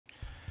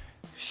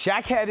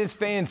Shaq had his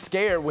fans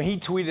scared when he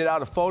tweeted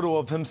out a photo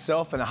of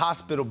himself in a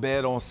hospital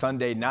bed on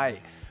Sunday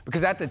night.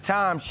 Because at the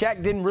time,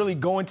 Shaq didn't really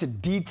go into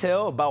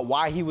detail about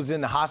why he was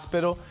in the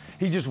hospital.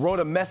 He just wrote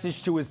a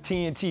message to his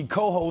TNT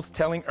co-host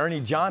telling Ernie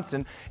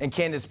Johnson and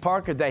Candace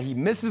that he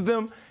misses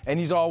them and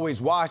he's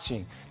always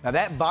watching. Now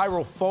that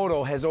viral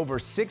photo has over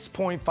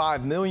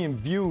 6.5 million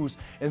views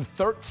and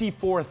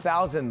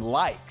 34,000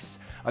 likes.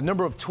 A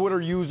number of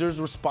Twitter users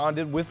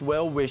responded with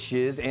well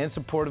wishes and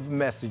supportive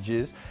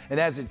messages. And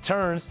as it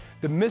turns,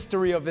 the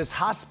mystery of his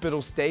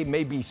hospital stay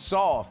may be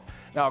solved.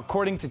 Now,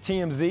 according to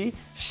TMZ,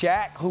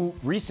 Shaq, who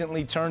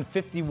recently turned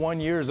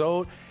 51 years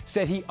old,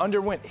 said he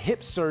underwent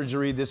hip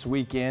surgery this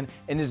weekend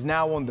and is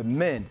now on the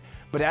mend.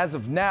 But as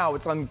of now,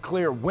 it's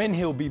unclear when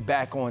he'll be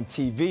back on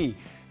TV.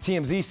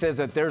 TMZ says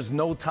that there's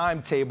no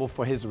timetable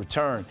for his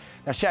return.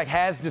 Now, Shaq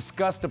has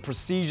discussed the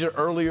procedure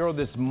earlier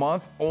this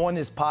month on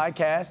his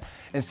podcast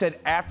and said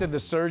after the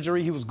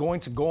surgery, he was going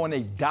to go on a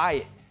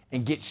diet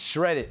and get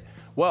shredded.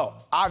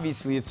 Well,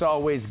 obviously, it's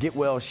always get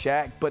well,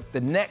 Shaq, but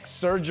the next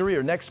surgery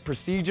or next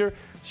procedure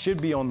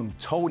should be on them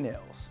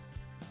toenails.